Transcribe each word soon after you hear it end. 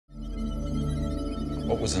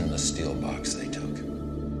What was in the steel box they took?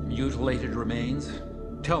 Mutilated remains?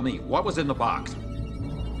 Tell me, what was in the box?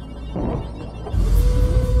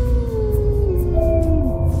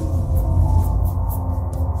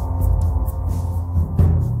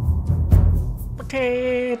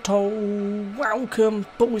 Welcome,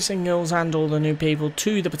 boys and girls and all the new people,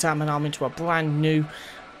 to the Potato Army, to a brand new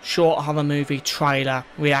short horror movie trailer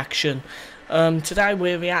reaction. Today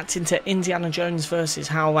we're reacting to Indiana Jones vs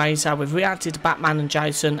Hellraiser. We've reacted to Batman and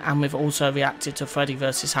Jason, and we've also reacted to Freddy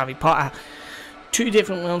vs Harry Potter. Two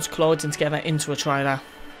different worlds colliding together into a trailer.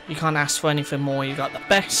 You can't ask for anything more. You got the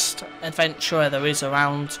best adventurer there is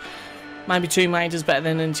around. Maybe Tomb Raider's better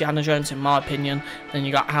than Indiana Jones in my opinion. Then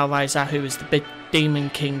you got Hellraiser, who is the big demon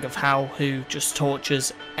king of hell, who just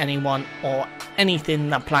tortures anyone or anything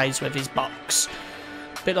that plays with his box.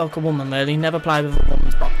 A bit like a woman really, never play with a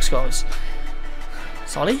woman's box, guys.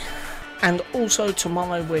 Sorry. And also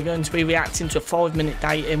tomorrow we're going to be reacting to 5-minute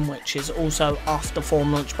dating, which is also off the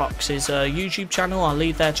Form Lunchbox's YouTube channel. I'll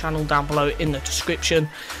leave their channel down below in the description.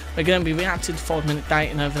 We're going to be reacting to 5-minute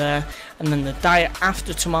dating over there, and then the day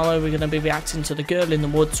after tomorrow we're going to be reacting to The Girl in the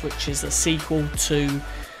Woods, which is the sequel to,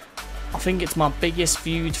 I think it's my biggest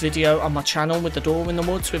viewed video on my channel, with The Door in the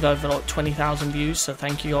Woods, with over like 20,000 views, so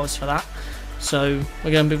thank you guys for that. So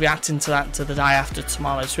we're going to be reacting to that to the day after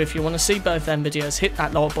tomorrow. So if you want to see both them videos, hit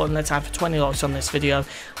that like button. Let's have 20 likes on this video,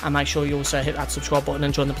 and make sure you also hit that subscribe button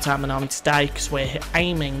and join the Potato Army today, because we're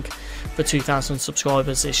aiming for 2,000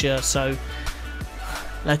 subscribers this year. So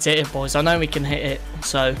let's hit it, boys. I know we can hit it.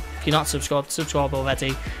 So if you're not subscribed, subscribe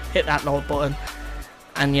already. Hit that like button.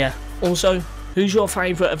 And yeah, also, who's your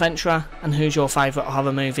favourite adventurer and who's your favourite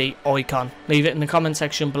horror movie icon? Leave it in the comment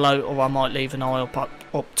section below, or I might leave an eye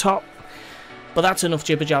up top. But that's enough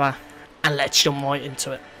jibber jabber, and let's jump right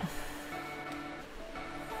into it.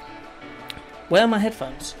 Where are my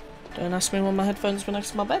headphones? Don't ask me when my headphones were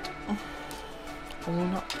next to my bed. I will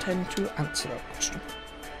not tend to answer that question.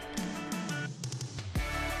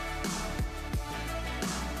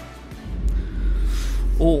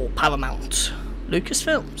 Oh, Paramount.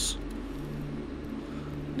 Lucasfilms.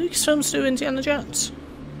 Lucasfilms do Indiana Jones.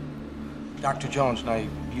 Dr. Jones, now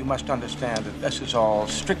you must understand that this is all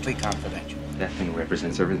strictly confidential. That thing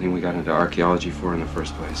represents everything we got into archaeology for in the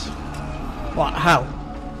first place. What? How?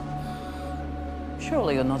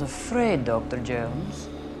 Surely you're not afraid, Dr. Jones.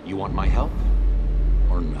 You want my help?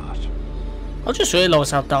 Or not? I just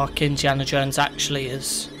realised how dark Indiana Jones actually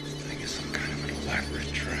is. This thing is some kind of an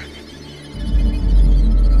elaborate trap.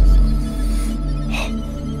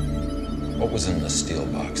 What was in the steel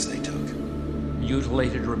box they took?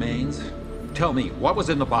 Mutilated remains? Tell me, what was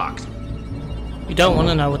in the box? You don't want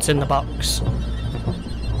to know what's in the box.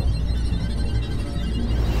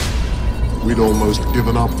 We'd almost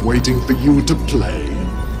given up waiting for you to play.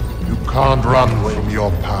 You can't run from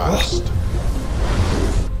your past.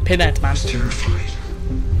 Pinhead, man. I was terrified.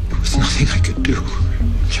 There was nothing I could do.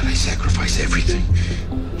 Should I sacrifice everything?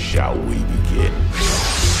 Shall we begin?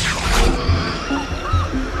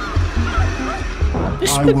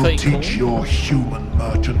 This I would be will pretty teach cool. your human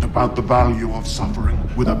merchant about the value of suffering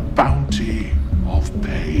with a bounty of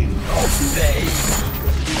pain.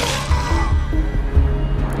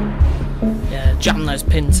 Yeah, jam those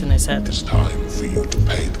pins in his head. It's time for you to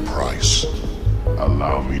pay the price.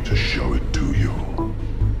 Allow me to show it to you.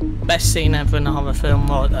 Best scene ever in a horror film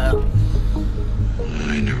right there.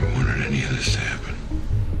 I never wanted any of this to happen.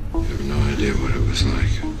 You have no idea what it was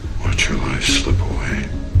like. Watch your life slip away.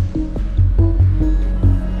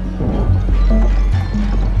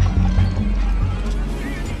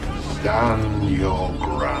 Stand your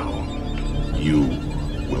ground. You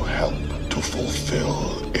will help to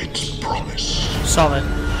fulfill its promise. Solid.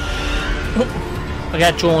 I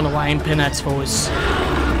get drawn away in Pinhead's voice.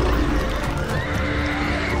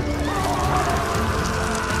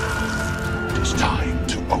 It is time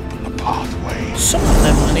to open the pathway. Some of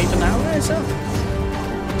them weren't even Hellraiser.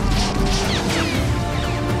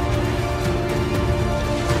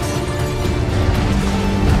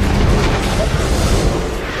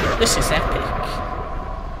 This is epic. I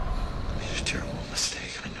made a terrible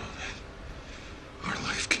mistake, I know that. Our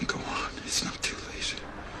life can go on. It's not too late.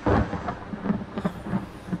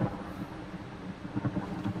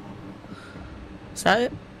 Is that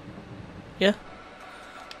it? Yeah?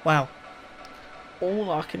 Wow.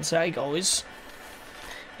 All I can say, guys,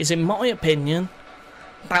 is in my opinion,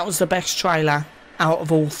 that was the best trailer out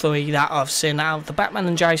of all three that I've seen. Out of the Batman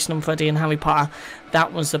and Jason and Freddy and Harry Potter,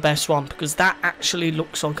 that was the best one, because that actually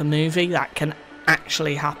looks like a movie that can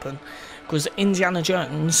actually happen. Because Indiana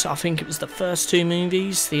Jones, I think it was the first two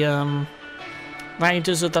movies, the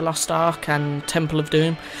Raiders of the Lost Ark and Temple of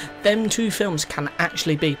Doom, them two films can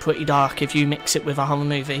actually be pretty dark if you mix it with a horror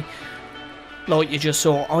movie. Like you just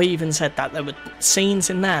saw, I even said that there were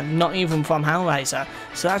scenes in there, not even from Hellraiser,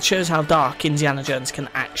 so that shows how dark Indiana Jones can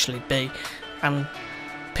actually be. And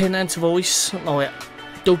Pinhead's voice, like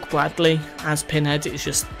Doug Bradley as Pinhead, is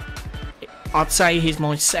just, I'd say he's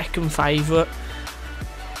my second favourite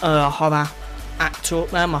horror actor up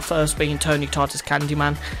there, my first being Tony Todd as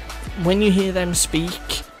Candyman. When you hear them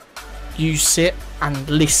speak, you sit and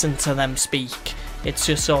listen to them speak. It's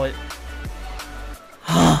just so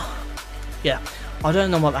yeah, I don't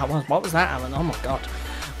know what that was. What was that, Alan? Oh my god.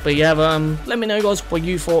 But yeah, let me know, guys, what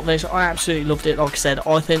you thought of this. I absolutely loved it. Like I said,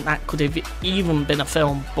 I think that could have even been a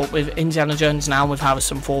film, but with Indiana Jones now, with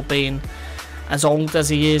Harrison Ford being as old as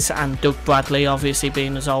he is, and Doug Bradley obviously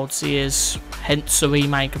being as old as he is, hence the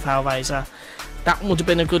remake of Hellraiser, that would have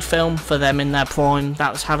been a good film for them in their prime.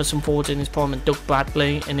 That was Harrison Ford in his prime and Doug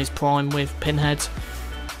Bradley in his prime with Pinhead.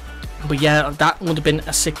 But yeah, that would have been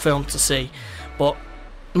a sick film to see. But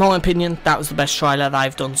in my opinion, that was the best trailer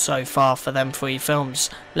they've done so far for them 3 films.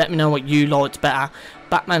 Let me know what you liked better: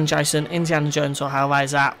 Batman, Jason, Indiana Jones or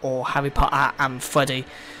Hellraiser, or Harry Potter and Freddy.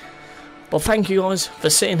 But thank you guys for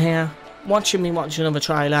sitting here watching me watch another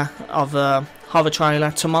trailer of a horror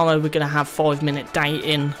trailer. Tomorrow we're going to have 5-minute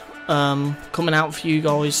dating coming out for you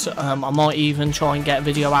guys. I might even try and get a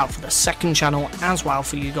video out for the second channel as well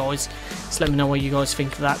for you guys, so let me know what you guys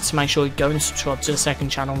think of that. So make sure you go and subscribe to the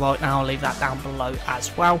second channel right now. I'll leave that down below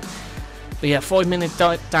as well. But yeah, 5-minute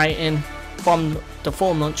dating from the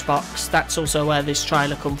Form Lunchbox, that's also where this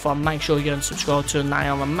trailer come from. Make sure you go and subscribe to them. They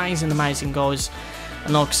are amazing guys,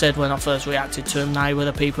 and like I said when I first reacted to them, they were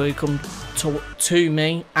the people who come to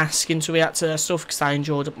me asking to react to their stuff because they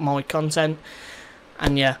enjoyed my content.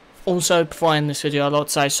 And yeah, also, before I end this video, I'd like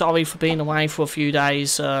to say sorry for being away for a few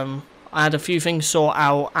days. I had a few things sort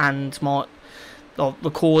out, and my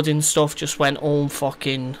recording stuff just went all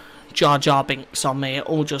fucking Jar Jar Binks on me. It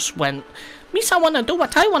all just went, "Miss, I wanna do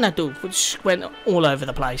what I wanna do," which went all over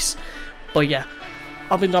the place. But yeah,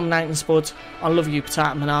 I've been dominating SPUD. I love you,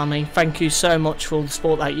 Potato Army. Thank you so much for all the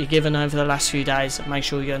support that you've given over the last few days. Make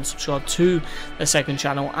sure you go and subscribe to the second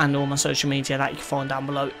channel and all my social media that you can find down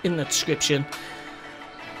below in the description.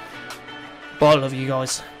 But I love you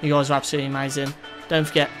guys. You guys are absolutely amazing. Don't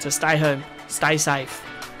forget to stay home, stay safe,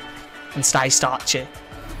 and stay starchy.